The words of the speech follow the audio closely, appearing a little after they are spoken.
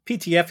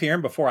PTF here,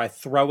 and before I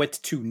throw it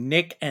to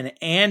Nick and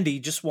Andy,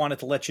 just wanted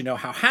to let you know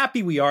how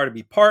happy we are to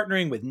be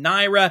partnering with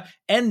NYRA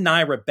and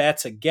NYRA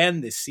Bets again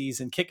this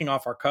season, kicking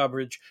off our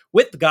coverage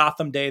with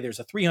Gotham Day.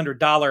 There's a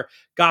 $300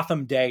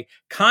 Gotham Day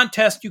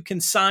contest you can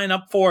sign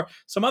up for.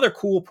 Some other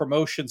cool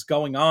promotions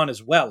going on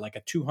as well, like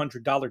a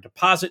 $200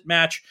 deposit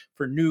match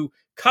for new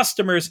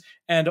customers,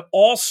 and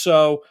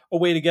also a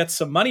way to get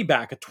some money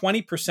back, a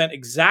 20%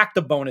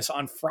 exacta bonus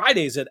on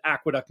Fridays at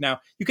Aqueduct. Now,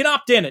 you can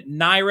opt in at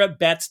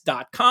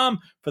nyrabets.com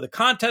for the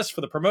contest,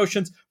 for the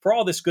promotions, for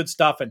all this good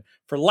stuff, and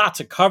for lots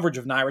of coverage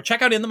of NYRA.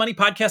 Check out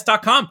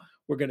inthemoneypodcast.com.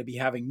 We're going to be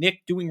having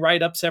Nick doing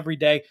write-ups every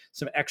day,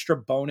 some extra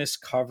bonus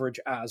coverage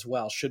as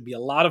well. Should be a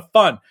lot of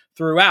fun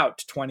throughout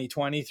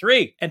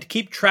 2023. And to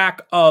keep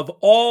track of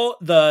all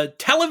the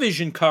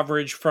television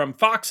coverage from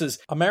Fox's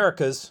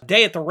America's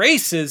Day at the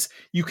Races,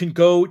 you can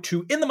go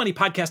to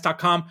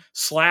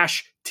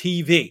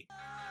inthemoneypodcast.com/TV.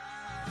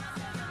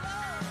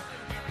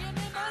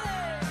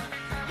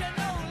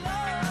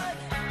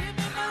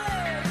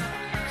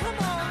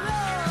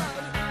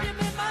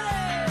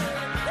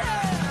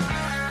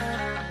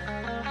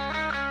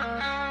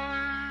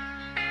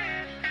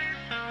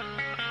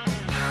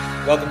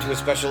 Welcome to a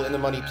special In the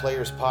Money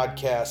Players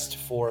podcast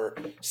for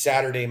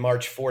Saturday,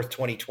 March 4th,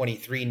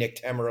 2023.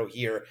 Nick Tammaro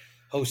here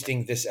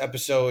hosting this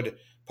episode,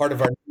 part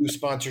of our new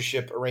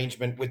sponsorship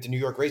arrangement with the New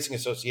York Racing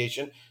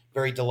Association.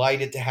 Very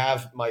delighted to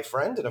have my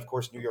friend and, of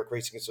course, New York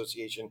Racing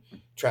Association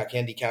track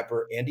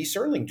handicapper Andy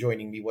Serling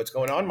joining me. What's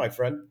going on, my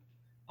friend?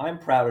 I'm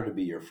prouder to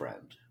be your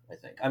friend, I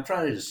think. I'm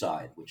trying to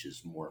decide which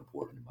is more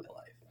important in my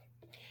life.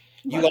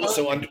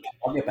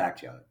 I'll get back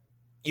to you on it.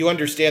 You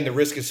understand the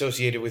risk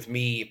associated with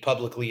me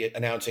publicly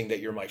announcing that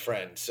you're my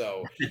friend,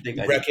 so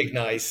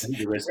recognize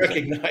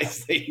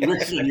that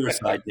you're on your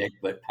side, Dick,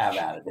 but have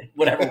at it,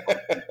 whatever.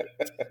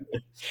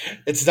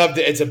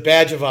 It's a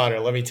badge of honor.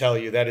 Let me tell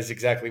you, that is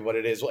exactly what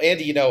it is. Well,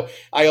 Andy,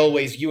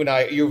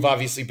 you've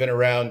obviously been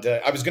around.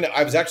 I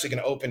was actually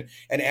going to open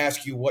and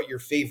ask you what your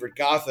favorite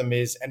Gotham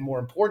is, and more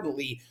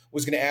importantly,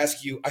 was going to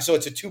ask you. So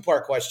it's a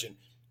two-part question.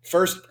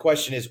 First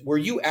question is: were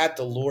you at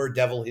the Lord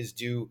Devil His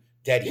Due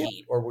Dead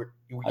Heat, or were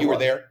you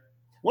there?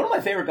 One of my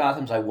favorite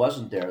Gothams, I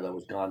wasn't there, that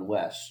was Gone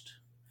West.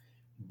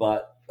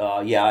 But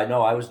I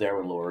know I was there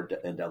when Lord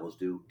and Devil's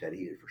Due Dead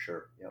Heat for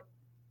sure. Yep.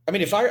 I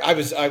mean, if I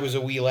was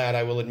a wee lad,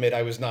 I will admit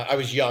I was not. I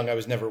was young. I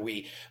was never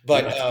wee.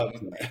 But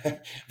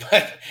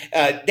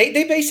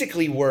they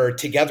basically were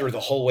together the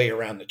whole way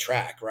around the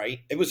track, right?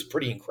 It was a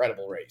pretty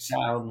incredible race.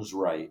 Sounds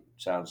right.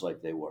 Sounds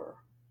like they were.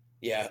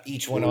 Yeah,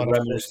 each one on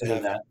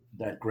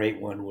that great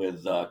one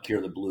with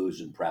Cure the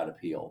Blues and Proud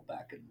Appeal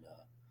back in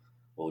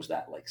what was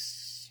that, like,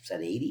 is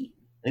that 80?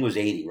 I think it was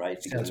 80,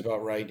 right? Sounds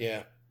about right,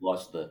 yeah.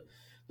 Lost the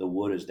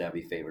Wood as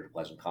Debbie favorite to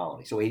Pleasant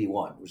Colony. So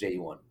 81. It was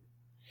 81.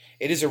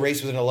 It is a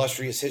race with an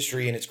illustrious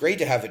history, and it's great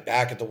to have it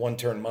back at the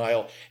one-turn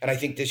mile. And I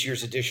think this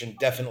year's edition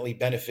definitely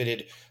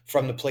benefited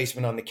from the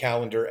placement on the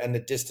calendar and the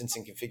distance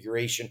and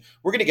configuration.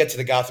 We're going to get to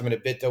the Gotham in a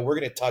bit, though. We're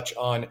going to touch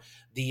on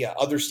the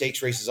other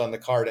stakes races on the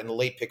card and the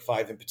late pick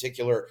 5 in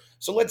particular.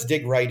 So let's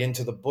dig right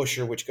into the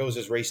Busher, which goes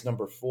as race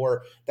number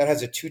 4. That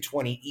has a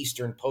 2:20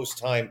 Eastern post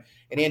time.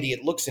 And Andy,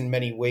 it looks in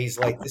many ways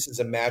like this is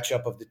a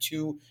matchup of the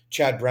two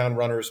Chad Brown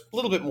runners, a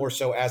little bit more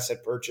so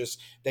asset purchase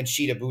than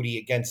Sheeta Booty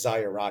against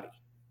Zayarati.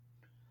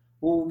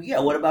 Well, yeah,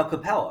 what about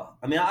Capella?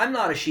 I mean, I'm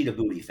not a Sheeta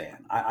Booty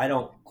fan. I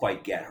don't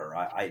quite get her.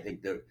 I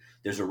think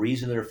there's a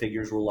reason that her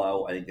figures were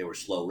low. I think they were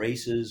slow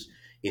races.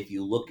 If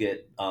you look at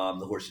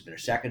the horses in her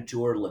second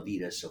tour, La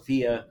Vida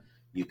Sofia,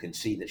 you can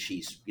see that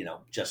she's,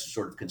 just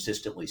sort of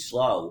consistently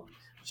slow.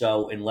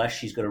 So unless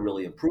she's going to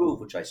really improve,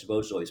 which I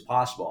suppose is always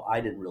possible,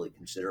 I didn't really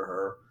consider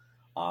her.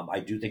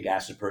 I do think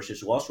Asset Purchase,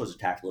 who also has a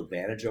tactical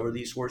advantage over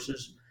these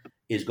horses,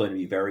 is going to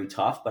be very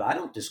tough, but I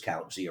don't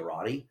discount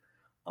Ziyarati.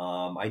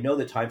 I know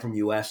that Time from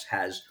US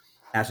has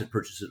Asset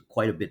Purchase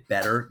quite a bit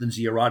better than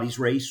Ziyarati's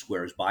race,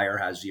 whereas Bayer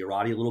has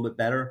Ziyarati a little bit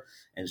better,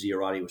 and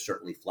Ziyarati was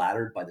certainly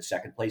flattered by the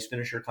second place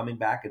finisher coming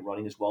back and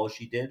running as well as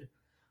she did.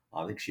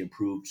 I think she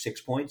improved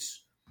 6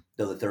 points,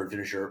 though the third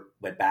finisher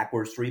went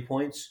backwards 3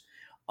 points.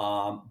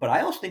 But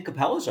I also think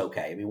Capella's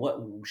okay. I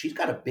mean, she's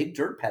got a big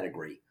dirt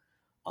pedigree.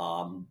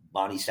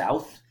 Bonnie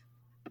South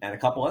and a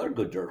couple other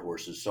good dirt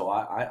horses. So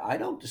I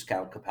don't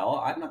discount Capella.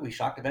 I'm not going to be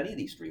shocked if any of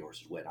these three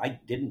horses win. I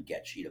didn't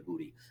get Sheeta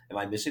Booty. Am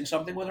I missing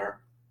something with her?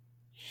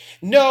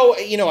 No,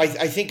 I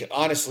think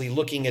honestly,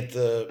 looking at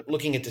the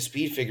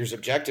speed figures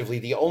objectively,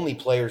 the only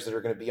players that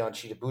are going to be on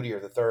Sheeta Booty are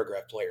the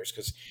Thorograph players,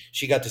 because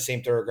she got the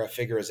same Thorograph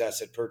figure as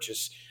Asset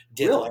Purchase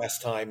did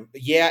last time.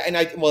 Yeah, and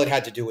it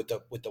had to do with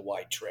the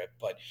wide trip,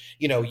 but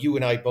you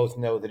and I both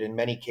know that in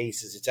many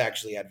cases it's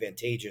actually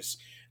advantageous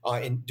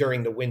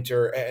during the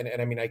winter,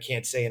 and I mean, I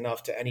can't say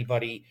enough to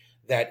anybody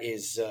that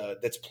is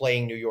that's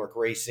playing New York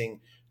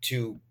racing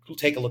to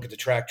take a look at the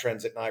track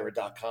trends at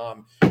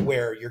NYRA.com,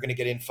 where you're going to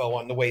get info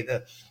on the way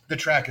the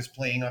track is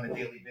playing on a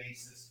daily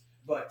basis.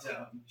 But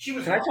she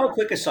was. Can I tell a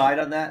quick aside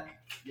on that?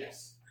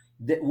 Yes.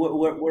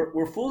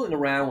 We're fooling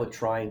around with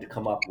trying to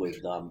come up with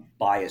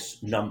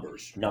bias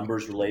numbers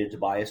related to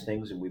bias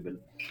things, and we've been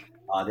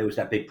there was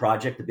that big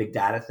project, the Big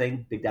Data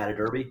thing, Big Data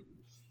Derby.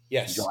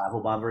 Yes. Joe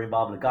Applebaum very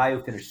involved. And the guy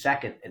who finished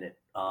second in it,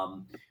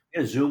 we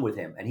had a Zoom with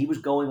him, and he was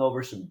going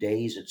over some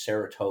days at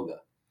Saratoga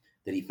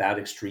that he found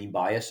extreme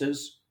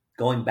biases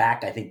going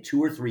back, I think,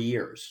 2 or 3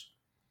 years.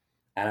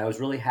 And I was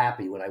really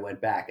happy when I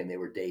went back, and they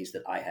were days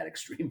that I had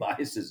extreme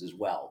biases as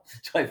well.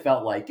 So I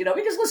felt like,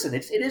 because listen,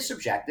 it is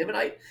subjective, and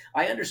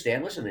I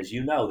understand. Listen, as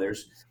you know,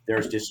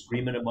 there's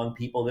disagreement among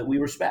people that we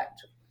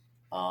respect,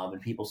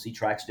 and people see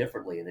tracks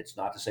differently. And it's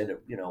not to say that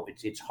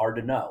it's hard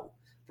to know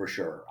for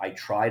sure. I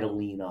try to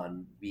lean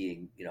on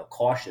being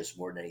cautious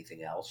more than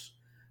anything else.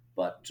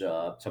 But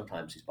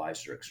sometimes these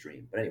biases are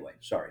extreme. But anyway,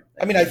 sorry.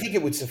 I mean, I think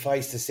it would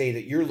suffice to say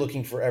that you're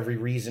looking for every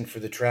reason for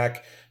the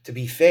track to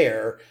be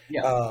fair,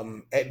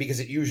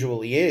 because it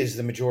usually is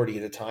the majority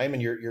of the time,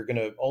 and you're going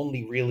to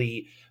only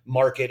really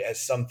mark it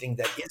as something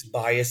that is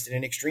biased in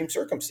an extreme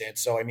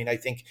circumstance. So, I mean, I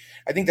think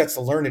that's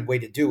the learned way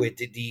to do it.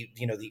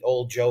 The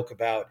old joke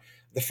about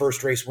the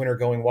first race winner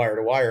going wire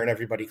to wire and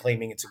everybody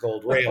claiming it's a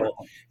gold rail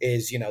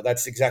is,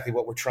 that's exactly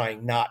what we're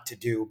trying not to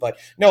do. But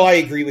no, I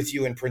agree with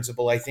you in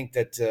principle. I think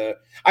that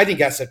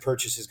Asset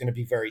Purchase is going to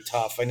be very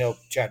tough. I know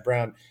Chad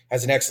Brown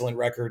has an excellent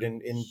record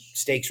in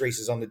stakes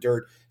races on the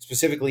dirt,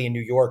 specifically in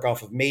New York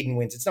off of maiden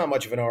wins. It's not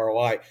much of an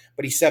ROI,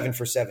 but he's 7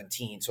 for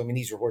 17. So, I mean,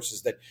 these are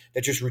horses that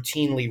just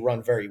routinely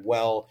run very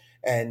well.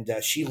 And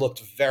she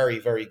looked very,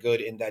 very good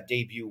in that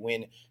debut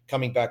win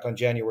coming back on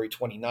January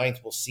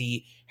 29th. We'll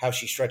see how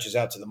she stretches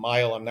out to the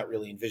mile. I'm not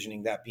really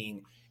envisioning that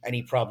being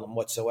any problem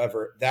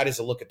whatsoever. That is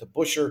a look at the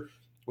Busher,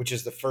 which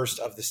is the first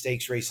of the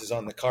stakes races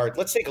on the card.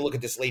 Let's take a look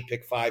at this late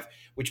pick 5,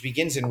 which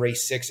begins in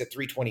race 6 at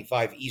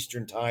 3:25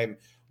 Eastern time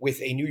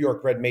with a New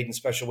York bred maiden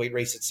special weight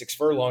race at 6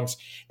 furlongs.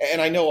 And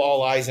I know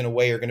all eyes in a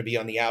way are going to be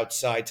on the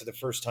outside to the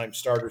first-time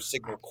starter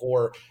Signal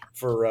Corps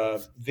for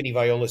Vinnie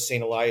Viola's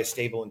St. Elias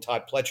stable and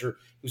Todd Pletcher,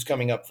 who's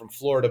coming up from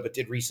Florida, but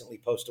did recently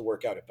post a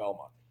workout at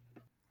Belmont.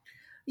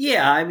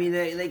 Yeah, I mean,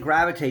 they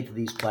gravitate to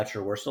these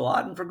Pletcher horses a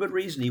lot, and for good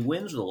reason. He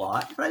wins a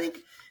lot. But I think,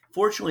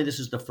 fortunately, this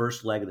is the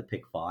first leg of the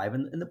pick 5,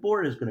 and the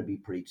board is going to be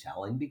pretty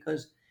telling,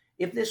 because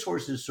if this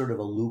horse is sort of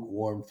a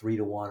lukewarm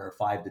 3-1 or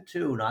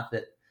 5-2, not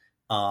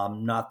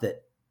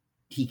that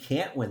he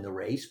can't win the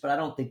race, but I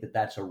don't think that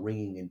that's a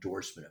ringing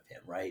endorsement of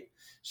him, right?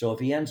 So if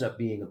he ends up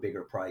being a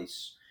bigger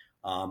price,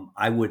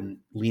 I wouldn't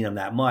lean him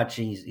that much.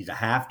 And he's a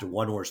half to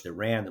one horse that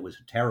ran that was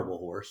a terrible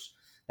horse.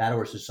 That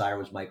horse's sire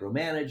was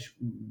micromanaged.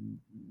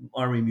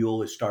 Army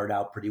Mule has started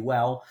out pretty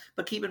well.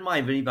 But keep in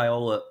mind, Vinnie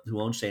Viola,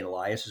 who owns St.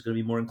 Elias, is going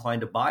to be more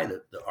inclined to buy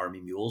the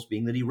Army Mules,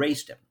 being that he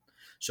raced him.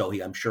 So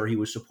I'm sure he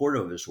was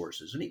supportive of his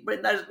horses.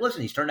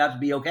 Listen, he's turned out to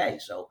be okay.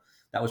 So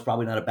that was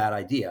probably not a bad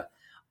idea.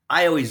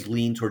 I always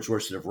lean towards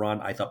horses that have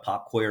run. I thought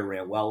Pop Coyer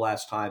ran well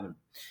last time. And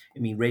I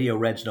mean, Radio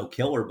Red's no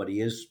killer, but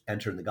he is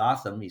entering the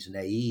Gotham. He's an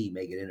AE. He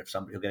may get in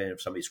he'll get in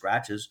if somebody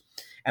scratches.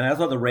 And I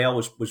thought the rail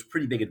was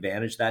pretty big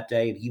advantage that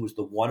day. And he was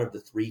the one of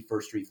the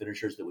first three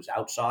finishers that was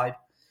outside.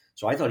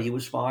 So I thought he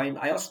was fine.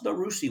 I also thought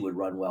Russi would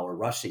run well, or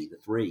Russi, the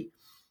 3.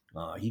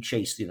 He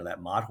chased,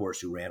 that Mott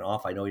horse who ran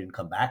off. I know he didn't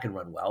come back and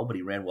run well, but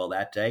he ran well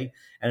that day.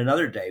 And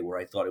another day where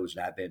I thought it was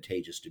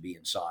advantageous to be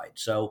inside.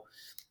 So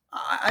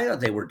I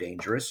thought they were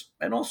dangerous.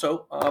 And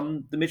also,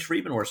 the Mitch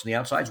Friedman horse on the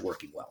outside is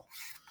working well.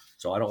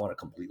 So I don't want to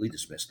completely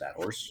dismiss that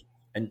horse.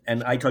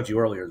 And I told you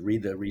earlier,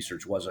 the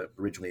research was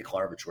originally a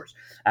Klarvich horse.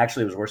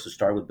 Actually, it was a horse that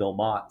started with Bill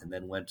Mott and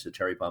then went to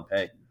Terry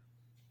Pompey.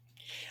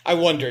 I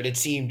wondered. It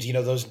seemed,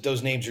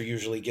 those names are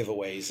usually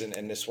giveaways,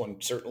 and this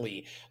one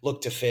certainly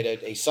looked to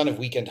fit. A son of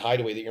Weekend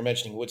Hideaway that you're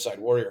mentioning, Woodside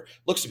Warrior,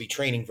 looks to be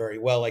training very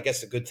well. I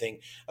guess the good thing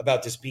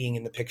about this being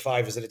in the pick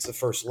 5 is that it's the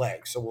first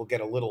leg, so we'll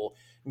get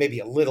maybe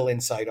a little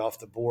insight off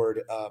the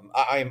board.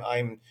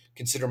 I'm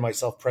consider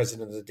myself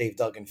president of the Dave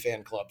Duggan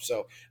fan club,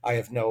 so I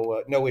have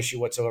no issue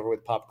whatsoever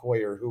with Pop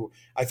Coyer, who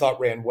I thought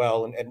ran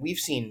well, and we've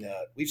seen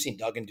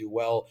Duggan do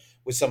well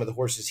with some of the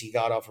horses he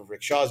got off of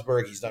Rick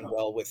Schosberg. He's done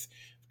well with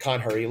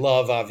Conhurry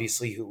Love,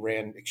 obviously, who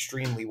ran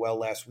extremely well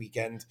last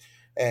weekend.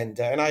 And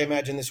I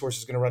imagine this horse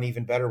is going to run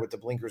even better with the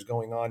blinkers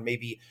going on,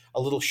 maybe a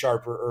little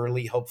sharper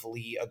early,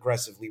 hopefully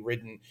aggressively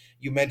ridden.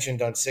 You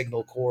mentioned on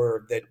Signal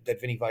Corps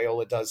that Vinnie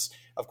Viola does,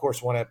 of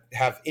course, want to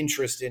have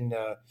interest in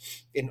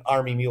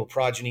Army Mule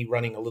progeny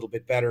running a little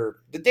bit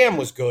better. The dam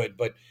was good,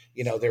 but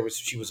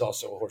she was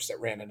also a horse that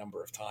ran a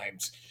number of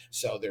times,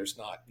 so there's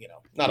not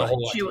a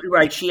whole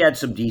lot. She had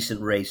some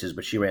decent races,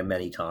 but she ran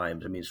many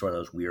times. I mean, it's one of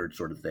those weird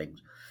sort of things.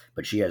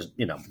 But she has,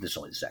 this is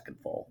only the second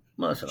full.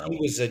 She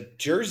was a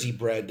Jersey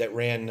bred that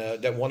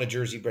won a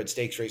Jersey bred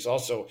stakes race,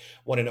 also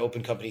won an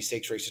open company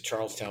stakes race at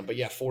Charlestown. But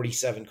yeah,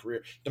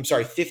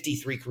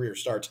 53 career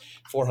starts,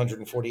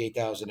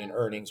 448,000 in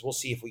earnings. We'll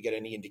see if we get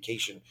any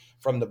indication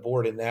from the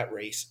board in that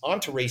race. On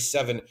to race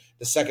 7,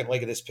 the second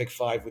leg of this pick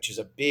 5, which is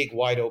a big,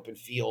 wide open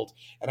field.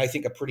 And I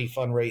think a pretty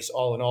fun race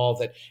all in all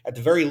that at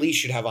the very least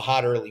should have a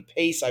hot early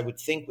pace, I would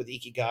think, with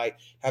Ikigai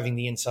having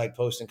the inside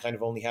post and kind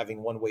of only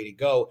having one way to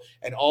go.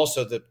 And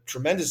also the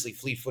tremendously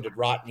fleet-footed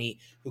Rotney,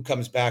 who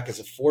comes back as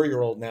a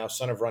 4-year-old now,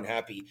 son of Run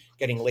Happy,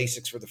 getting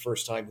Lasix for the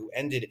first time, who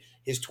ended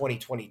his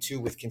 2022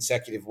 with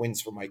consecutive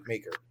wins for Mike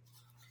Maker.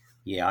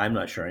 Yeah, I'm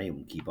not sure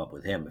anyone can keep up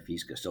with him if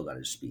he's still got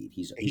his speed.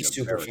 He's He's a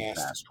super very fast.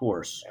 fast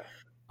horse. Yeah.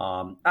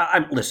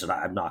 Listen.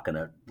 I'm not going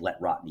to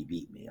let Rodney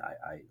beat me.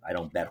 I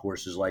don't bet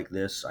horses like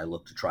this. I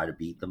look to try to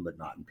beat them, but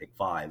not in pick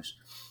fives.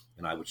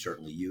 And I would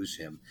certainly use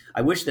him.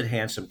 I wish that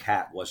Handsome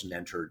Cat wasn't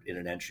entered in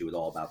an entry with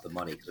All About the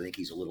Money because I think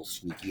he's a little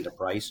sneaky at a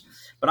price.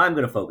 But I'm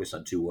going to focus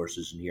on two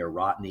horses in here: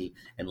 Rodney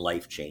and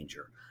Life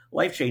Changer.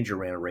 Life Changer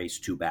ran a race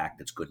two back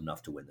that's good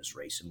enough to win this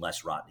race,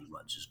 unless Rodney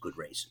runs his good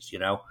races,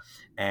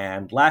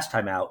 And last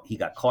time out, he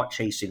got caught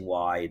chasing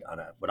wide on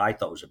what I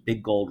thought was a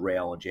big gold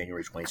rail on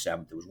January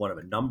 27th. It was one of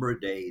a number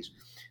of days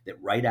that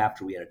right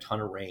after we had a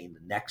ton of rain,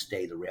 the next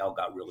day the rail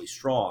got really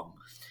strong,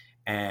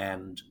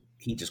 and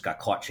he just got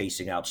caught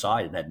chasing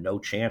outside and had no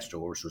chance to,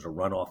 or was a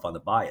runoff on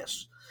the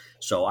bias.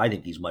 So I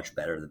think he's much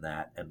better than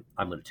that, and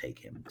I'm going to take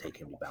him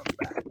to bounce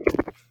back.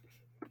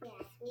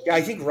 Yeah,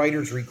 I think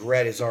Writer's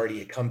Regret is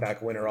already a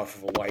comeback winner off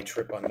of a wide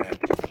trip on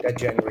that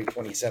January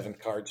 27th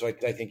card. So I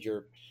think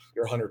you're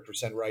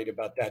 100% right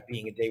about that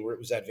being a day where it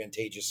was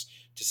advantageous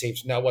to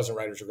save. Now, it wasn't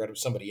Writer's Regret, it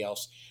was somebody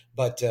else.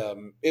 But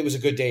it was a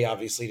good day,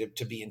 obviously,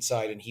 to be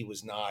inside, and he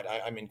was not.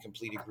 I'm in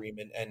complete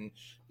agreement. And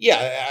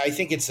yeah, I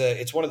think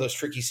it's one of those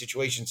tricky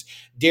situations.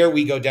 Dare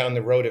we go down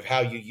the road of how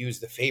you use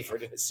the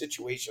favorite in a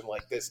situation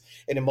like this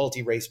in a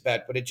multi-race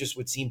bet? But it just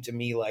would seem to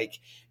me like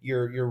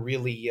you're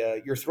really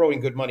you're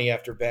throwing good money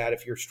after bad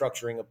if you're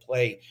structuring a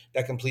play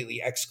that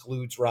completely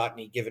excludes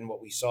Rodney, given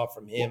what we saw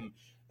from him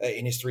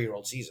in his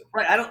 3-year-old season.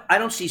 Right. I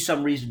don't see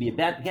some reason to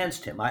be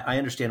against him. I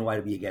understand why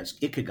to be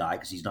against Ikigai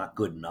because he's not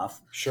good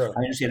enough. Sure.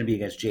 I understand to be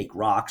against Jake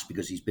Rocks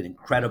because he's been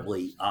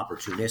incredibly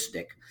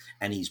opportunistic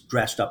and he's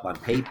dressed up on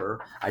paper.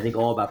 I think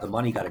All About the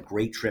Money got a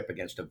great trip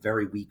against a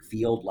very weak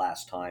field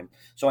last time.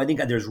 So I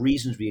think there's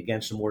reasons to be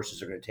against some horses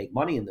that are going to take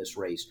money in this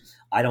race.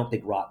 I don't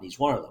think Rodney's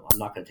one of them. I'm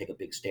not going to take a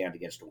big stand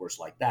against a horse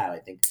like that. I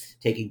think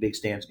taking big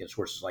stands against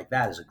horses like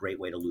that is a great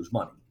way to lose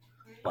money.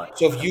 But,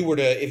 so if you were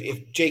to,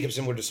 if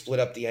Jacobson were to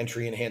split up the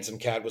entry and Handsome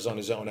Cat was on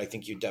his own, I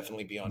think you'd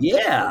definitely be on.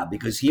 Yeah,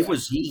 because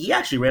he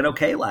actually ran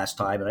okay last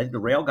time, and I think the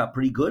rail got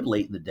pretty good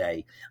late in the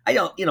day. I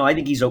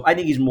think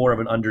he's more of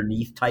an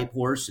underneath type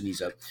horse, and he's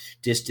a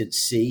distant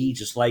C,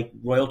 just like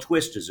Royal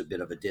Twist is a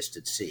bit of a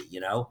distant C.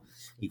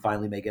 He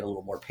finally may get a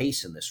little more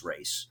pace in this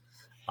race.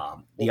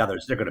 The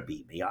others, they're going to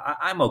beat me.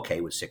 I'm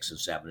okay with 6 and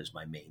 7 as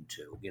my main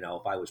two.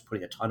 If I was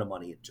putting a ton of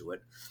money into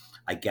it,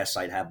 I guess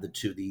I'd have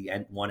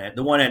the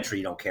one entry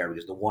you don't care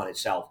because the one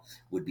itself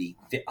would be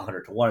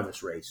 100 to 1 in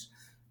this race.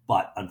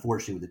 But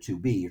unfortunately, with the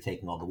 2B, you're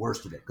taking all the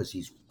worst of it because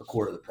he's a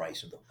quarter of the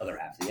price of the other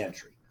half of the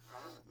entry.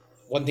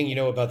 One thing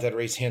about that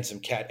race,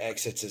 Handsome Cat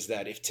exits, is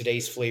that if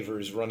today's flavor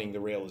is running, the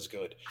rail is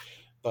good.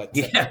 But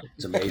yeah,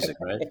 it's amazing,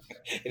 right?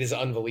 It is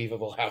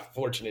unbelievable how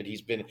fortunate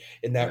he's been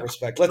in that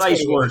respect.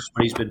 Nice horse,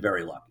 but he's been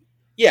very lucky.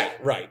 Yeah,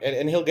 right.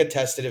 And he'll get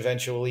tested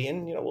eventually,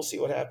 and we'll see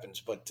what happens.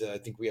 But I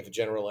think we have a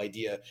general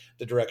idea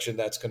the direction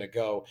that's going to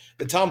go.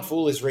 The Tom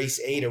Fool is race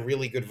 8, a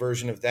really good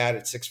version of that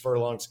at 6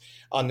 furlongs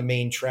on the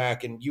main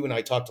track. And you and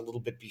I talked a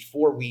little bit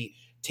before we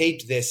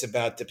taped this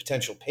about the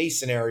potential pace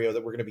scenario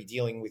that we're going to be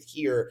dealing with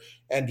here.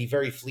 And the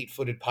very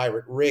fleet-footed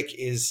Pirate Rick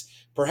is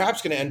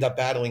perhaps going to end up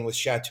battling with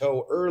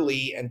Chateau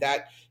early, and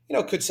that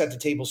could set the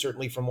table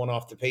certainly from one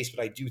off the pace,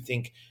 but I do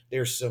think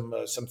there's some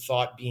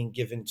thought being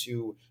given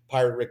to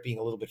Pirate Rick being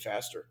a little bit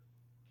faster.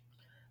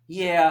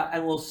 Yeah,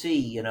 and we'll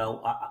see.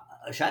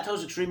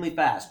 Chateau's extremely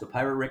fast, but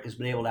Pirate Rick has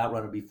been able to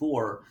outrun him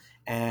before,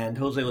 and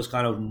Jose was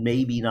kind of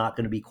maybe not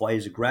going to be quite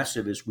as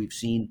aggressive as we've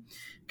seen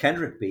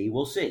Kendrick be.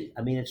 We'll see.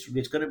 I mean,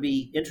 it's going to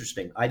be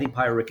interesting. I think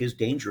Pirate Rick is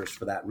dangerous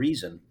for that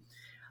reason.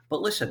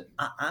 But listen,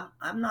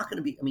 I'm not going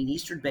to be. I mean,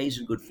 Eastern Bay's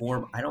in good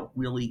form.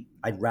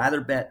 I'd rather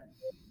bet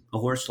a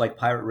horse like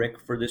Pirate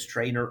Rick for this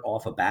trainer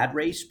off a bad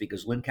race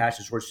because Lynn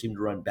Cash's horse seemed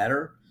to run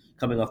better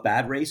coming off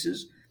bad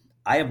races.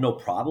 I have no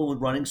problem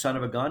with running Son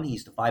of a Gun.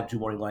 He's the 5-2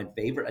 morning line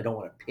favorite. I don't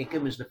want to pick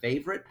him as the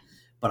favorite,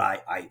 but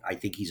I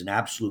think he's an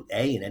absolute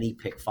A in any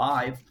pick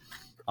 5.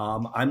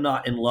 I'm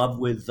not in love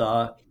with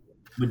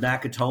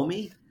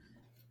Nakatomi,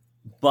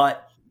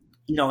 but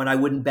and I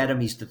wouldn't bet him.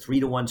 He's the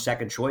 3-1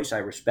 second choice. I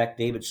respect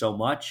David so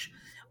much.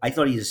 I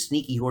thought he's a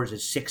sneaky horse at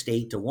 6 to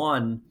 8 to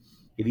 1.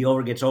 If he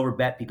gets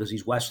overbet because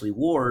he's Wesley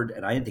Ward,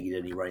 and I didn't think he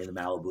did any running in the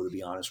Malibu, to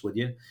be honest with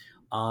you,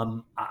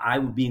 I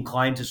would be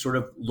inclined to sort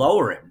of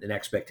lower him in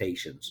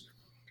expectations.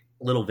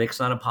 Little Vic's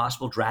not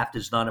impossible. Draft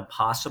is not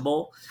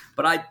impossible.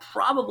 But I'd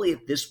probably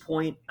at this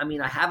point,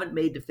 I haven't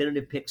made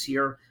definitive picks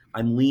here.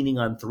 I'm leaning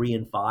on 3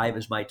 and 5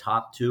 as my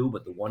top 2,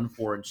 but the 1,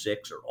 4, and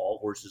 6 are all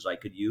horses I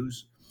could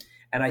use.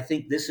 And I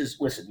think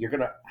listen, you're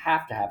going to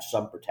have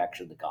some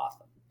protection to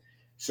Gotham.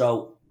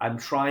 So I'm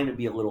trying to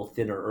be a little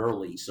thinner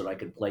early so that I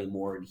can play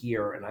more in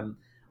here. And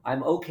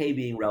I'm okay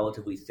being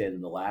relatively thin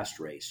in the last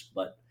race,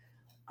 but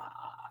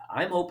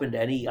I'm open to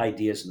any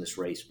ideas in this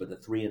race. But the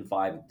 3 and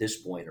 5 at this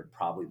point are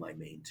probably my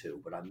main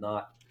 2. But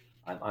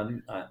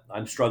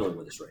I'm struggling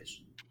with this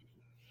race.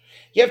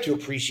 You have to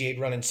appreciate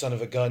running Son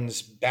of a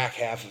Gun's back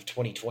half of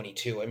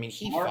 2022. I mean,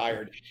 he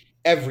fired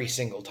every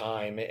single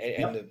time.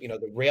 And Yep.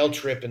 the rail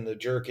trip and the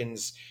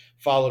Jerkins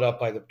followed up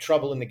by the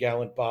trouble in the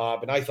Gallant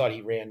Bob. And I thought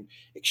he ran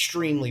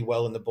extremely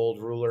well in the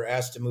Bold Ruler,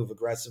 asked to move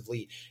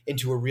aggressively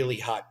into a really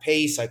hot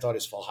pace. I thought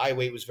his full high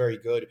weight was very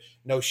good.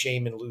 No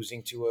shame in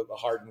losing to a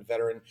hardened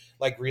veteran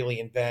like Greeley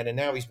and Ben. And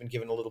now he's been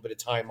given a little bit of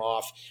time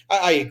off.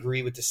 I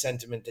agree with the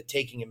sentiment that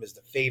taking him as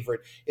the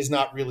favorite is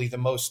not really the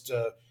most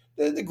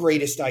the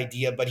greatest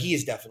idea, but he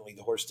is definitely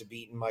the horse to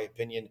beat, in my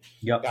opinion.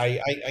 Yep.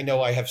 I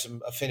know I have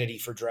some affinity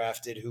for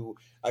Drafted, who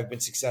I've been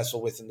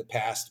successful with in the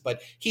past,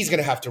 but he's going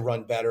to have to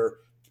run better,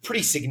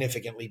 pretty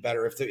significantly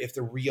better, if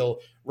the real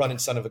running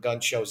son of a gun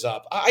shows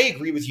up. I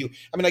agree with you.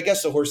 I mean, I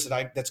guess the horse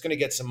that's going to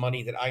get some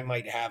money that I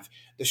might have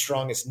the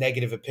strongest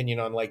negative opinion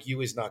on, like you,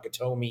 is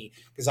Nakatomi,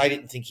 because I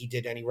didn't think he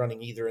did any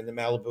running either in the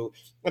Malibu.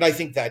 But I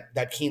think that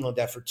Keeneland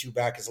effort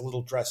 2-back is a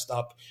little dressed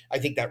up. I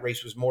think that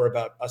race was more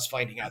about us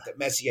finding out that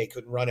Messier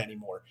couldn't run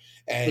anymore,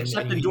 and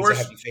Except he was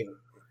a heavy favorite.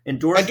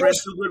 Endorse ran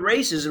 2 good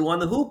races and won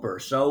the Hooper.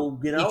 So,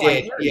 he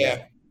did,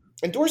 yeah.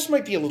 Endorse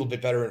might be a little bit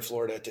better in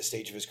Florida at this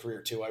stage of his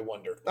career too. I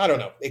wonder. I don't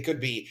know. It could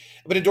be,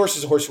 but Endorse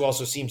is a horse who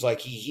also seems like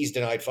he's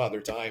denied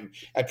father time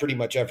at pretty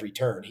much every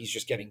turn. He's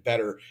just getting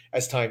better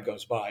as time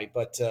goes by.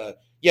 But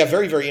yeah,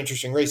 very, very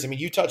interesting race. I mean,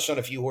 you touched on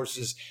a few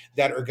horses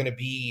that are going to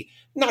be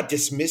not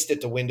dismissed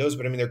at the windows,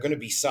 but I mean, they're going to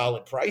be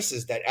solid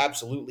prices that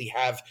absolutely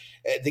have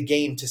the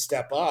game to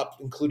step up,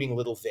 including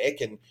Little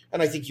Vic. And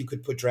I think you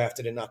could put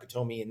Drafted and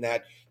Nakatomi in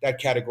that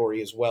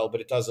category as well.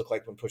 But it does look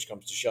like, when push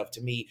comes to shove,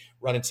 to me,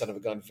 Running Son of a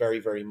Gun, very,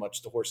 very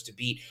much the horse to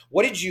beat.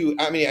 What did you,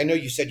 I mean, I know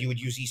you said you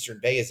would use Eastern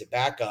Bay as a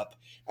backup.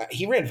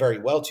 He ran very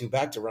well too,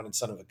 back to Running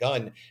Son of a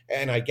Gun.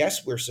 And I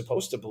guess we're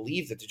supposed to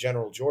believe that the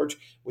General George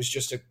was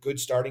just a good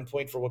starting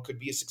point for what could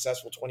be a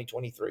successful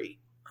 2023.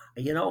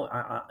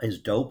 His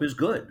dope is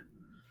good.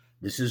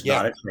 This is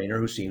not a trainer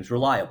who seems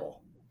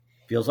reliable.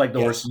 Feels like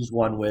the horses he's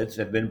won with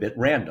have been a bit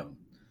random.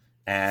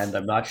 And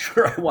I'm not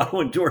sure I want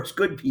to endorse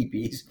good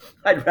PPs.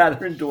 I'd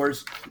rather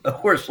endorse a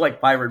horse like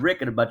Pirate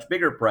Rick at a much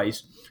bigger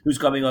price, who's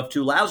coming off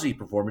 2 lousy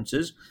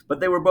performances, but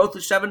they were both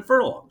at 7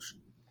 furlongs.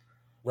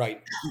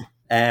 Right.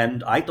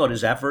 And I thought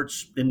his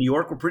efforts in New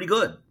York were pretty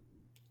good.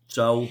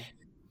 So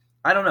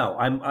I don't know.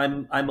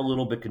 I'm a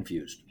little bit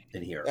confused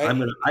in here. I'm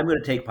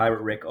gonna take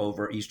Pirate Rick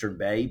over Eastern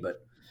Bay,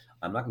 but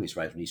I'm not gonna be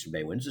surprised when Eastern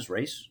Bay wins this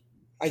race.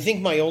 I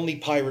think my only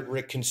Pirate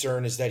Rick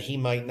concern is that he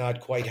might not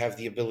quite have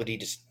the ability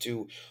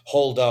to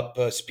hold up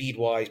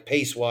speed-wise,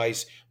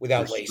 pace-wise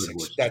without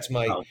Lasix.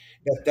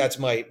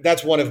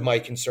 That's one of my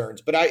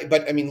concerns. But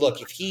I mean,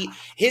 look, if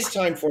his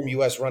Timeform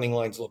US running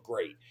lines look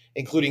great,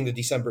 including the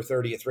December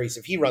 30th race.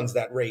 If he runs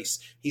that race,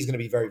 he's going to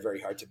be very,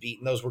 very hard to beat.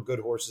 And those were good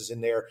horses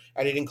in there.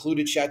 And it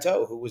included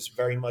Chateau, who was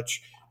very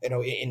much,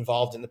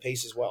 involved in the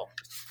pace as well.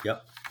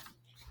 Yep.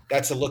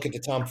 That's a look at the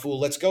Tom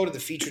Fool. Let's go to the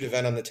featured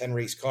event on the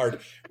 10-race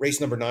card.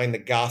 Race number 9, the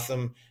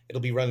Gotham.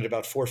 It'll be run at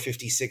about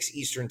 4:56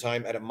 Eastern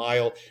time at a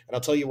mile. And I'll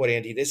tell you what,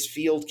 Andy, this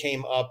field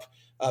came up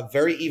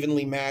very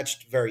evenly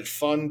matched, very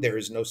fun. There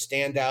is no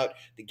standout.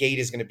 The gate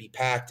is going to be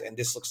packed, and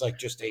this looks like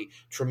just a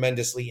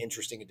tremendously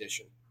interesting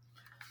addition.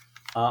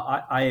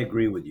 I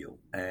agree with you,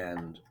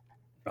 and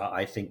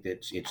I think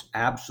that it's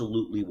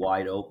absolutely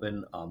wide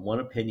open.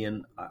 One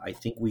opinion I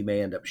think we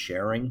may end up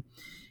sharing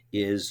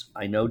is,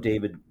 I know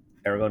David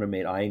Aragona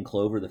made Iron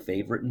Clover the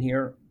favorite in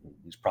here.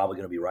 He's probably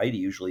going to be right.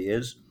 He usually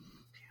is.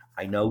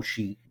 I know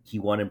he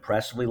won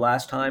impressively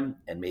last time,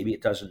 and maybe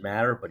it doesn't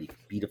matter, but he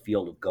beat a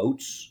field of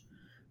goats.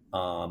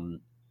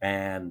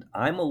 And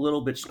I'm a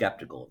little bit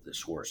skeptical of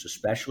this horse,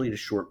 especially at a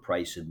short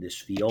price in this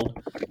field.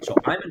 So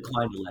I'm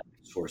inclined to let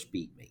this horse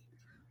beat me.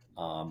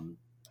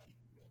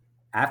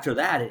 After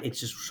that, it's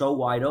just so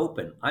wide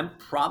open. I'm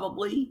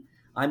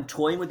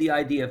toying with the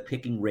idea of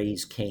picking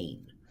Raise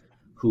Cane,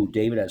 who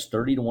David has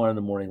 30-1 in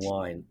the morning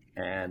line.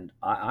 And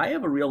I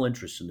have a real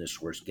interest in this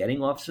horse,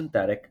 getting off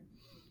synthetic.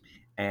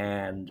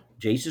 And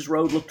Jace's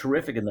Road looked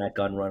terrific in that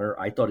gun runner.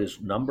 I thought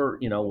his number,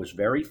 was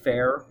very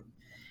fair.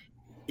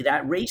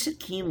 That race at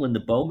Keeneland, the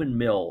Bowman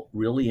Mill,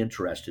 really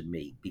interested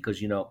me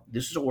because,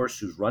 this is a horse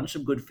who's run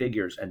some good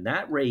figures. And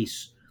that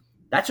race,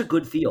 that's a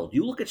good field.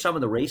 You look at some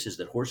of the races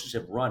that horses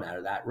have run out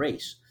of that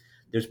race.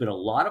 There's been a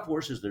lot of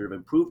horses that have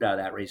improved out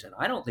of that race. And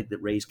I don't think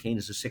that Raise Cane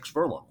is a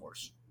 6-furlong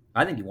horse.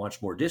 I think he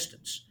wants more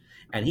distance.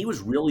 And he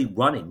was really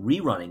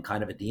rerunning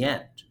kind of at the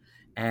end.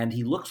 And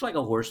he looks like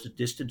a horse that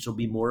distance will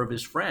be more of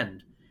his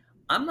friend.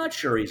 I'm not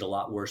sure he's a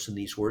lot worse than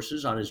these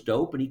horses on his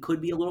dope, and he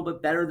could be a little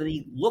bit better than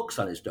he looks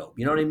on his dope.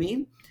 You know what I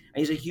mean? And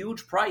he's a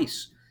huge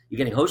price. You're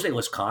getting Jose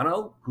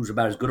Lezcano, who's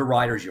about as good a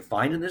rider as you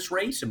find in this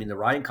race. I mean, the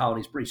riding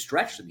colony is pretty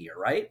stretched in here,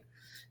 right?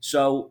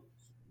 So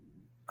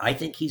I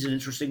think he's an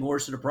interesting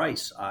horse at a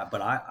price.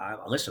 But I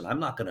listen, I'm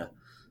not gonna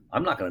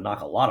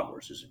knock a lot of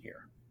horses in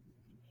here.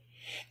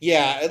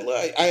 Yeah,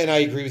 and I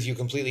agree with you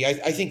completely. I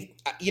think,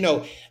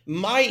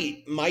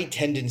 my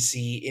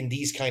tendency in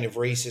these kind of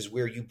races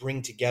where you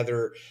bring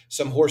together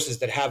some horses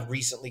that have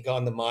recently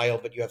gone the mile,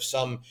 but you have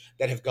some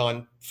that have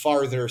gone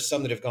farther,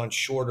 some that have gone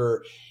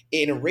shorter,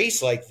 in a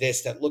race like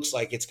this that looks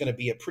like it's going to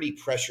be a pretty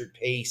pressured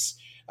pace,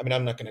 I mean,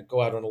 I'm not going to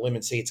go out on a limb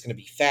and say it's going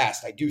to be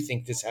fast. I do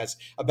think this has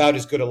about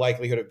as good a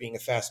likelihood of being a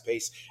fast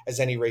pace as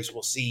any race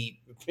we'll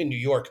see in New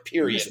York,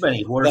 period. This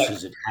many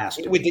horses, it has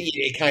to be.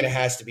 It kind of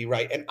has to be,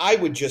 right. And I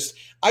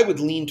would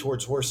lean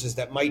towards horses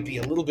that might be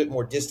a little bit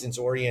more distance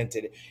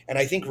oriented. And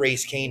I think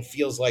Race Cane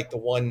feels like the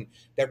one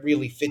that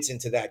really fits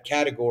into that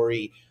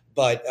category.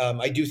 But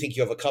I do think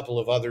you have a couple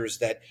of others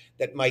that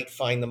might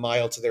find the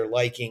mile to their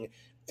liking.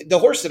 The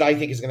horse that I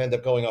think is going to end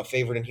up going off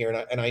favorite in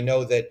here, and I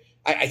know that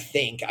I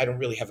don't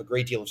really have a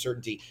great deal of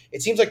certainty.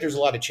 It seems like there's a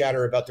lot of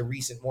chatter about the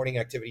recent morning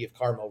activity of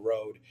Carmel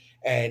Road.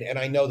 And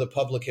I know the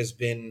public has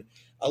been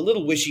a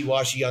little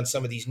wishy-washy on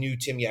some of these new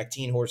Tim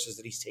Yakteen horses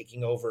that he's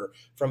taking over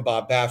from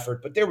Bob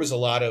Baffert, but there was a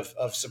lot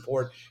of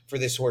support for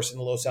this horse in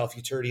the Los Al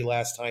Futurity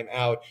last time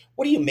out.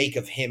 What do you make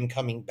of him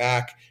coming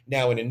back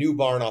now in a new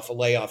barn off a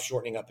layoff,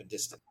 shortening up in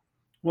distance?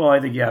 Well, I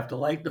think you have to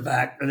like the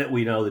fact that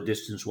we know the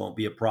distance won't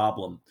be a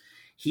problem.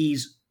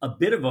 He's a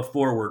bit of a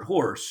forward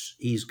horse.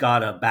 He's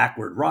got a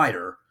backward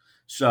rider,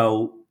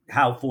 so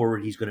how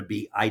forward he's going to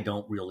be, I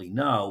don't really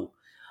know.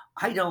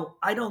 I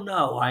don't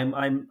know.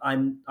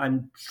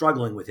 I'm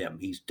struggling with him.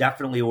 He's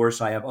definitely a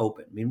horse I have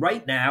open. I mean,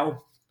 right now,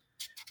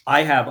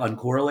 I have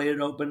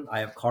Uncorrelated open. I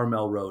have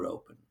Carmel Road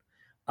open.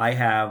 I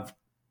have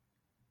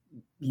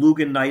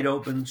Lugan Knight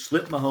open,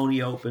 Slip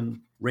Mahoney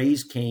open,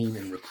 Raise Cane,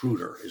 and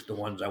Recruiter is the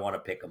ones I want to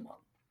pick among.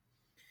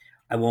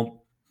 I won't,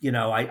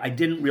 I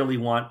didn't really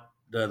want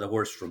the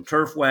horse from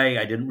Turfway.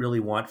 I didn't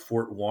really want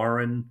Fort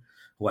Warren,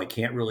 who I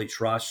can't really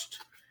trust.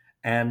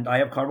 And I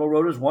have Carmel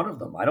Road as one of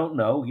them. I don't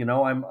know.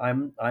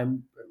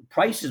 I'm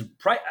price.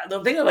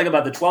 The thing I like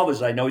about the 12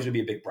 is I know he's going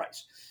to be a big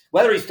price.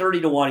 Whether he's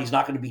 30 to 1, he's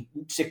not going to be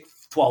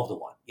 12 to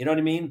 1. You know what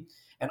I mean?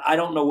 And I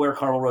don't know where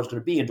Carmel Road's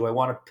going to be. And do I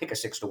want to pick a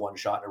 6 to 1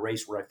 shot in a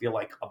race where I feel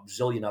like a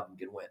zillion of them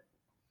can win?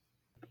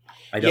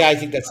 I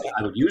think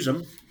I would use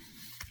them.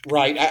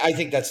 Right. I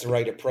think that's the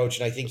right approach.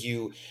 And I think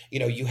you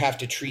have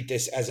to treat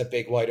this as a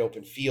big wide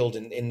open field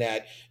in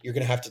that you're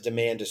going to have to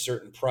demand a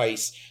certain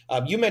price.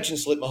 You mentioned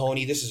Slip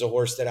Mahoney. This is a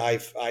horse that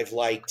I've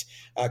liked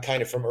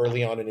kind of from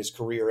early on in his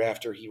career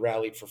after he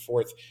rallied for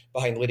fourth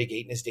behind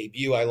Litigate in his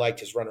debut. I liked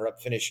his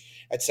runner-up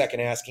finish at second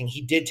asking.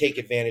 He did take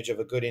advantage of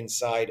a good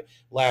inside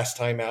last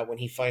time out when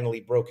he finally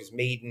broke his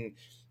maiden.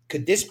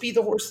 Could this be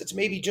the horse that's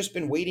maybe just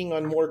been waiting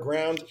on more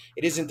ground?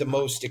 It isn't the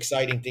most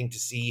exciting thing to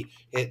see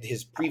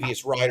his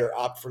previous rider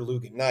opt for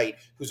Lugan Knight,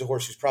 who's a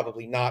horse who's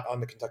probably not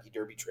on the Kentucky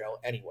Derby trail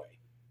anyway.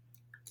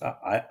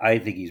 I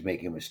think he's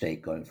making a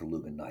mistake going for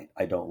Lugan Knight.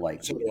 I don't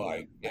like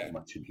Lugan Knight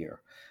much in here.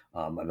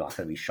 I'm not going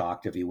to be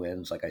shocked if he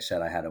wins. Like I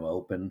said, I had him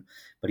open,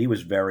 but he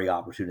was very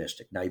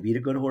opportunistic. Now, he beat a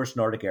good horse,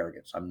 Nordic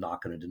Arrogance. I'm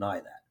not going to deny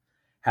that.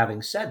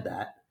 Having said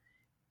that,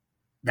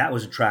 that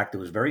was a track that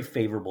was very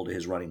favorable to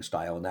his running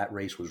style, and that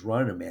race was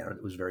run in a manner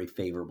that was very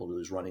favorable to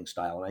his running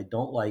style. And I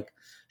don't like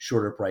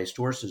shorter priced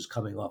horses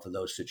coming off of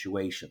those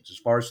situations. As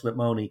far as Slip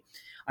Mahoney,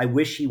 I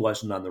wish he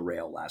wasn't on the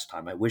rail last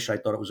time. I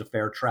thought it was a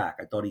fair track.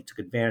 I thought he took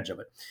advantage of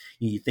it.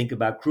 You think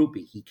about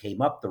Krupe, he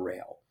came up the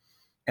rail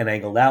and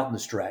angled out in the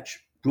stretch.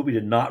 Krupe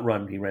did not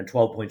run. He ran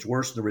 12 points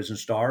worse than the Risen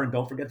Star. And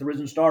don't forget the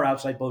Risen Star,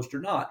 outside post or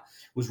not,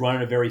 was run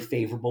in a very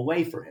favorable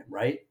way for him,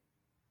 right?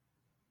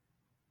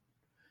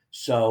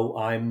 So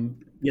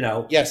I'm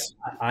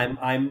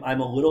a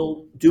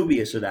little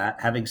dubious of that.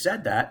 Having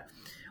said that,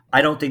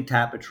 I don't think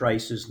Tapit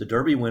Trice is the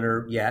Derby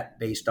winner yet,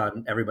 based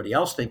on everybody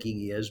else thinking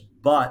he is.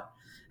 But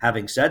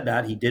having said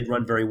that, he did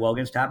run very well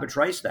against Tapit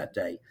Trice that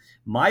day.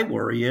 My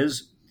worry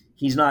is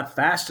he's not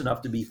fast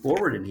enough to be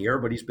forward in here,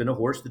 but he's been a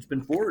horse that's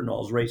been forward in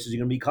all his races. He's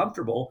going to be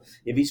comfortable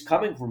if he's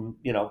coming from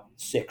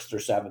 6th or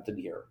 7th in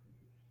here.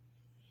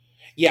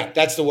 Yeah,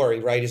 that's the worry,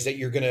 right? Is that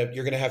you're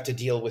gonna have to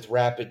deal with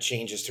rapid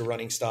changes to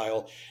running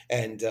style,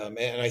 and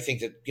I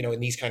think that in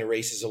these kind of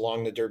races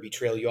along the Derby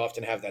Trail, you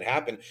often have that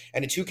happen,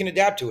 and it's who can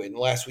adapt to it. And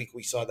last week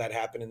we saw that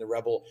happen in the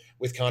Rebel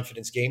with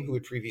Confidence Game, who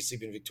had previously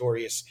been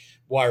victorious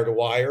wire to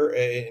wire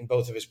in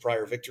both of his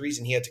prior victories,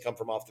 and he had to come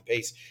from off the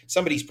pace.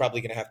 Somebody's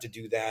probably going to have to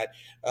do that.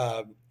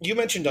 You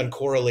mentioned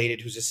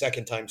Uncorrelated, who's a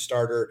second-time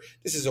starter.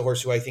 This is a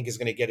horse who I think is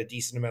going to get a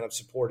decent amount of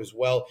support as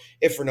well,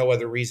 if for no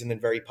other reason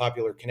than very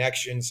popular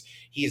connections.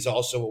 He is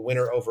also a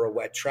winner over a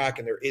wet track,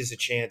 and there is a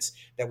chance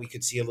that we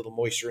could see a little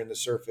moisture in the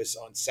surface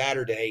on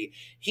Saturday.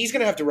 He's going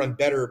to have to run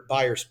better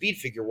Beyer speed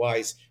figure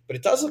wise, but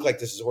it does look like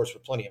this is a horse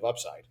with plenty of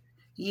upside.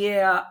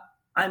 Yeah,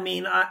 I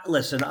mean,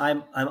 listen,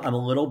 I'm a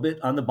little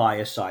bit on the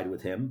bias side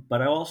with him,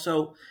 but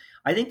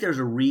I think there's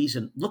a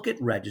reason. Look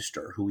at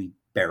Register, who he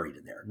buried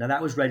in there. Now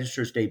that was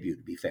Register's debut,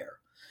 to be fair,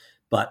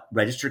 but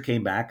Register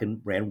came back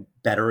and ran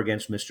better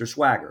against Mr.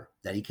 Swagger.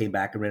 Then he came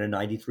back and ran a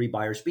 93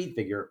 Beyer speed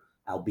figure,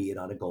 albeit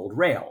on a gold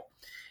rail.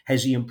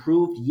 Has he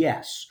improved?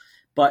 Yes.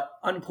 But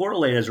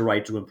Uncorrelated has a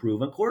right to improve.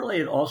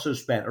 Uncorrelated also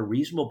spent a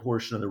reasonable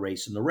portion of the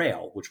race in the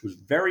rail, which was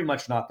very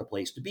much not the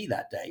place to be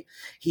that day.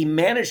 He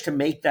managed to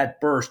make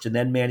that burst, and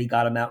then Manny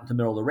got him out in the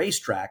middle of the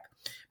racetrack.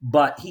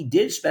 But he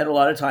did spend a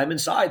lot of time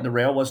inside, and the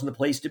rail wasn't the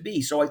place to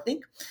be. So I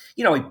think,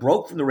 he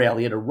broke from the rail.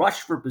 He had a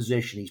rush for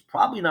position. He's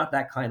probably not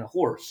that kind of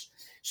horse.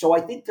 So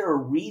I think there are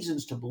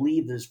reasons to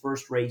believe that his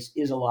first race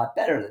is a lot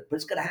better, but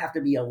it's going to have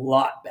to be a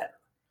lot better.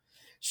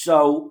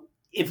 So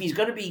if he's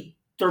going to be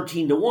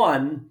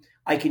 13-1,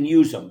 I can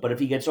use him. But if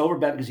he gets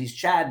overbet because he's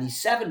Chad and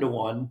he's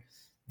 7-1,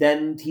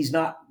 then he's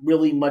not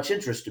really much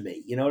interest to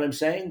me. You know what I'm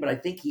saying? But I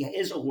think he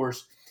is a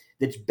horse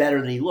that's better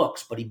than he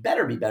looks. But he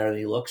better be better than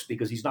he looks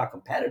because he's not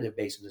competitive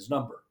based on his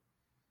number.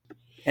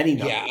 Any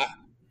number. Yeah,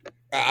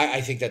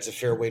 I think that's a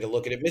fair way to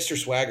look at it. Mr.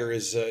 Swagger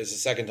is a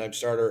second-time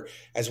starter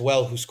as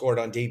well who scored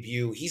on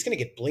debut. He's going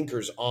to get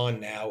blinkers on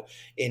now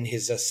in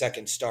his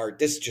second start.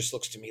 This just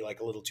looks to me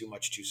like a little too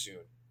much too soon.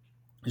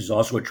 He's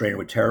also a trainer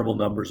with terrible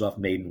numbers off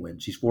maiden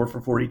wins. He's 4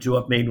 for 42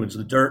 off maiden wins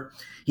in the dirt.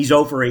 He's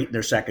 0 for 8 in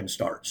their second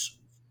starts.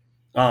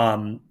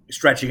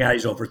 Stretching out,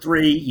 he's 0 for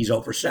 3. He's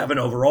 0 for 7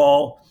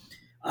 overall.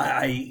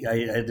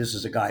 This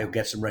is a guy who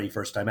gets them ready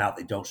first time out.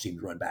 They don't seem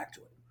to run back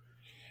to it.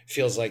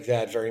 Feels like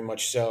that, very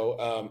much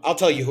so. I'll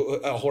tell you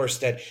a horse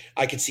that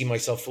I could see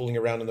myself fooling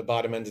around in the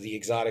bottom end of the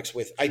exotics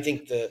with. I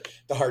think the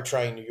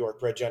hard-trying New York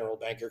bred General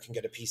Banker can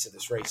get a piece of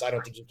this race. I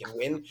don't think he can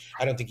win.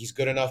 I don't think he's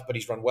good enough, but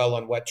he's run well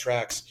on wet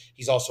tracks.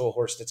 He's also a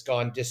horse that's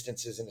gone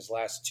distances in his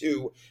last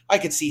two. I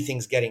could see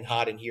things getting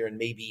hot in here, and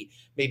maybe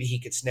he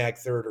could snag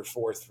third or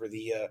fourth for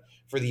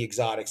the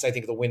exotics. I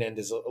think the win end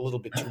is a little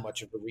bit too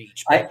much of a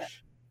reach. But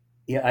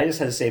I just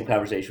had the same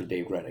conversation with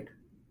Dave Rennick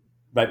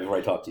right before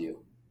I talked to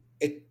you.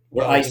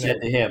 Well, I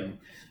said to him,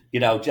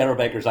 General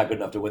Banker's not good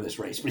enough to win this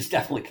race, but he's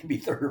definitely can be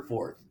third or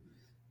fourth.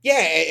 Yeah,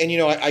 and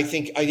I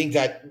think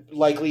that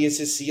likely is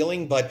his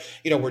ceiling, but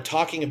we're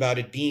talking about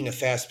it being a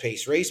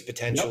fast-paced race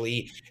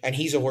potentially, and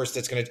he's a horse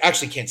that's going to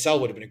actually Cancel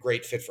would have been a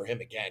great fit for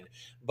him again,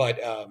 but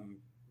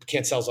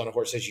Cancel's on a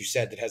horse, as you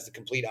said, that has the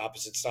complete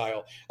opposite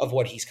style of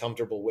what he's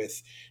comfortable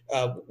with.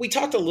 We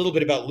talked a little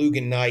bit about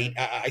Lugan Knight.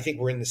 I think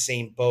we're in the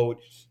same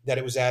boat, that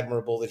it was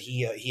admirable that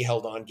he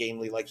held on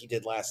gamely like he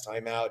did last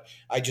time out.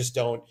 I just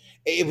don't.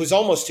 It was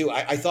almost too.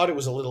 I thought it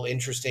was a little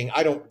interesting.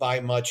 I don't buy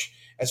much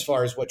as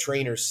far as what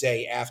trainers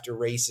say after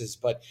races,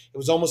 but it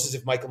was almost as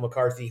if Michael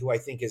McCarthy, who I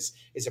think is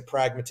a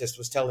pragmatist,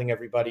 was telling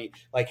everybody,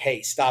 like,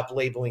 hey, stop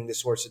labeling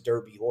this horse a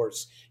Derby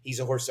horse. He's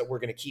a horse that we're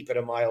going to keep at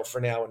a mile for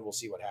now, and we'll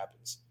see what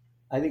happens.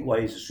 I think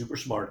Whitey's a super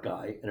smart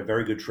guy and a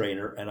very good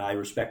trainer, and I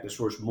respect this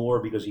horse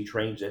more because he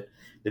trains it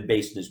than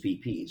based on his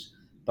PPs.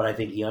 But I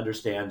think he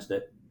understands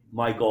that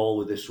my goal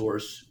with this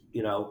horse,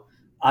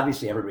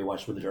 obviously everybody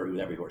wants to win the Derby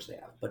with every horse they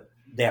have, but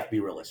they have to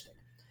be realistic.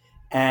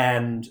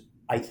 And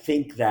I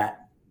think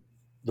that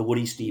the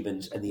Woody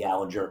Stevens and the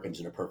Alan Jerkins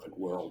in a perfect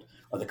world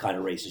are the kind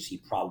of races he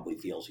probably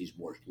feels he's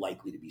more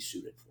likely to be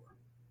suited for.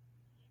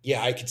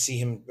 Yeah, I could see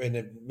him in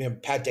a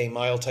Pat Day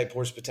Mile type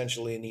horse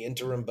potentially in the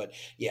interim, but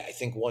yeah, I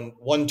think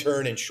one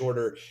turn and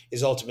shorter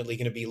is ultimately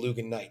going to be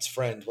Lugan Knight's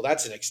friend. Well,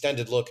 that's an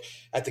extended look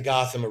at the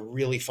Gotham, a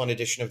really fun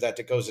edition of that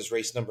goes as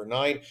race number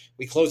 9.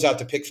 We close out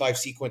the pick 5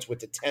 sequence with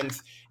the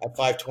 10th at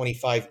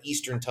 5:25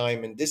 Eastern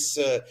time, and this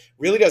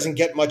really doesn't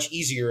get much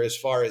easier as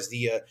far as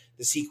the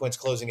sequence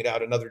closing it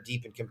out. Another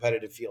deep and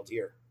competitive field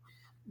here.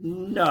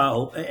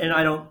 No, and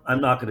I'm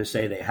not going to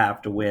say they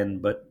have to win,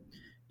 but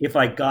if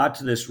I got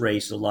to this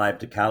race alive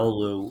to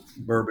Callaloo,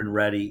 Bourbon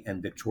Ready,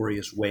 and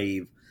Victorious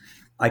Wave,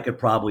 I could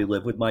probably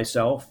live with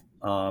myself.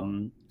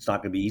 It's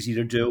not going to be easy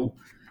to do.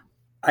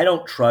 I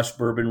don't trust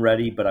Bourbon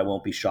Ready, but I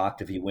won't be shocked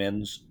if he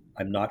wins.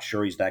 I'm not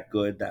sure he's that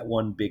good. That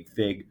one Big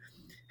Fig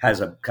has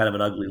a kind of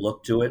an ugly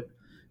look to it,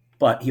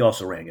 but he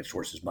also ran against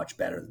horses much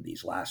better than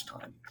these last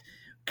time.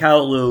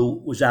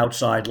 Callaloo was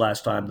outside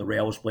last time. The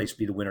rail was placed to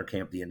be the winner,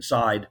 camp the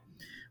inside.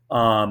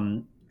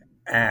 And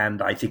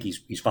I think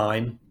he's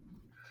fine.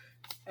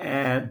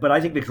 But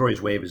I think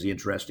Victorious Wave is the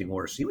interesting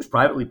horse. He was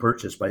privately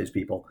purchased by these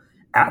people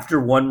after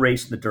one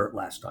race in the dirt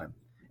last time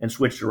and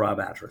switched to Rob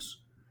Atras.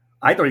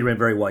 I thought he ran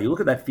very well. You look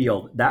at that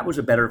field, that was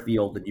a better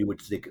field than you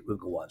would think it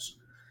was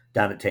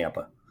down at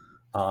Tampa.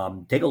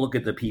 Take a look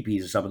at the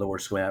PPs of some of the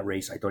horses going that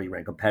race. I thought he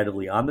ran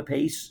competitively on the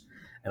pace,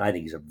 and I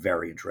think he's a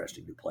very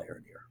interesting new player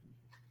in here.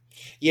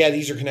 Yeah,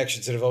 these are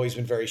connections that have always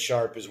been very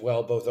sharp as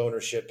well, both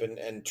ownership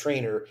and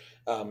trainer.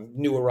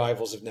 New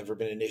arrivals have never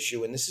been an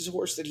issue. And this is a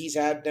horse that he's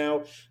had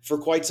now for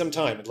quite some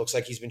time. It looks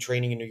like he's been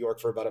training in New York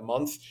for about a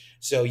month.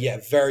 So, yeah,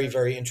 very,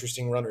 very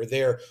interesting runner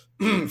there.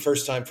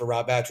 First time for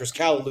Rob Atras.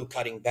 Callaloo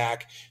cutting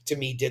back, to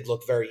me, did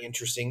look very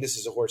interesting. This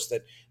is a horse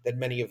that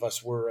many of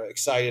us were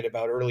excited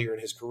about earlier in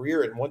his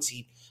career. And once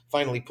he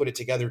finally put it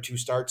together 2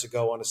 starts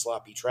ago on a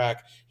sloppy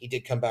track, he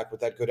did come back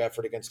with that good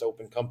effort against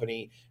Open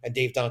Company. And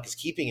Dave Donk is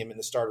keeping him in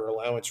the starter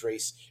allowance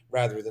race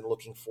rather than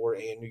looking for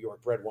a New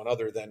York bred one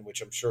other than,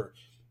 which I'm sure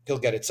he'll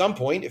get at some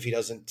point if he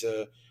doesn't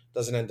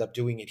end up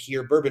doing it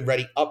here. Bourbon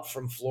Ready up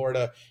from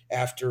Florida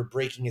after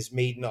breaking his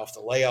maiden off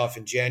the layoff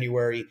in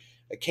January.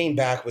 Came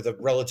back with a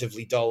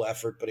relatively dull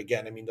effort, but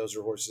again, I mean, those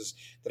are horses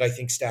that I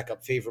think stack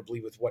up favorably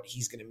with what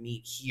he's going to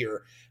meet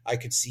here. I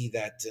could see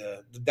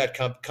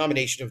that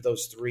combination of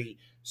those 3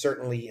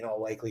 certainly, in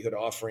all likelihood,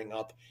 offering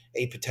up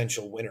a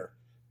potential winner.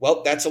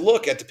 Well, that's a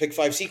look at the pick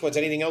 5 sequence.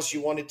 Anything else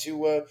you wanted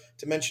to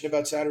mention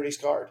about Saturday's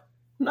card?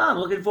 No, I'm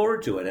looking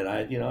forward to it, and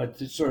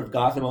it's sort of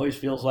Gotham always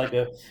feels like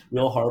a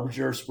real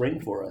harbinger of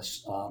spring for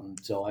us.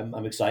 So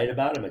I'm excited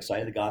about it. I'm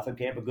excited the Gotham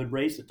camp a good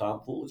race, the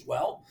Tom Fool as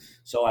well.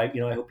 So I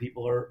hope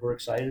people are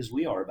excited as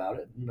we are about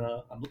it, and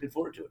I'm looking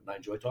forward to it. And I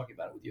enjoy talking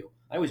about it with you.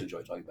 I always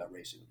enjoy talking about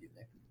racing with you,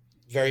 Nick.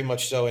 Very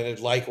much so. And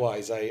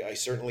likewise, I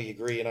certainly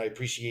agree. And I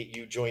appreciate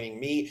you joining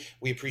me.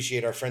 We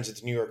appreciate our friends at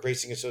the New York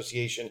Racing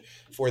Association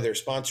for their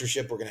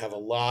sponsorship. We're going to have a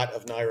lot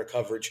of NYRA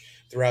coverage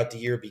throughout the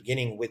year,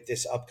 beginning with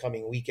this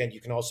upcoming weekend.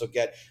 You can also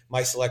get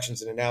my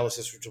selections and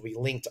analysis, which will be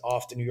linked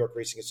off the New York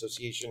Racing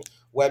Association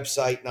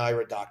website,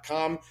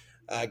 NYRA.com.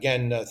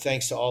 Again,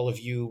 thanks to all of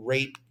you.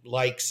 Rate,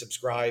 like,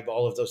 subscribe,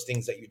 all of those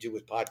things that you do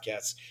with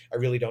podcasts. I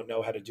really don't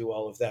know how to do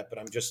all of that, but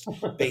I'm just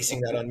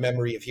basing that on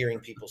memory of hearing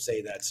people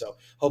say that. So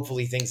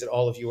hopefully things that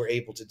all of you are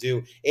able to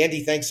do.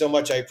 Andy, thanks so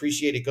much. I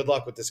appreciate it. Good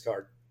luck with this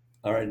card.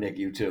 All right, Nick,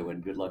 you too.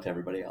 And good luck to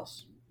everybody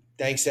else.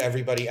 Thanks to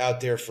everybody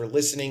out there for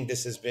listening.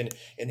 This has been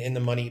an In the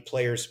Money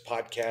Players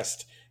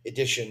podcast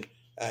edition.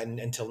 And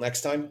until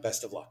next time,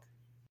 best of luck.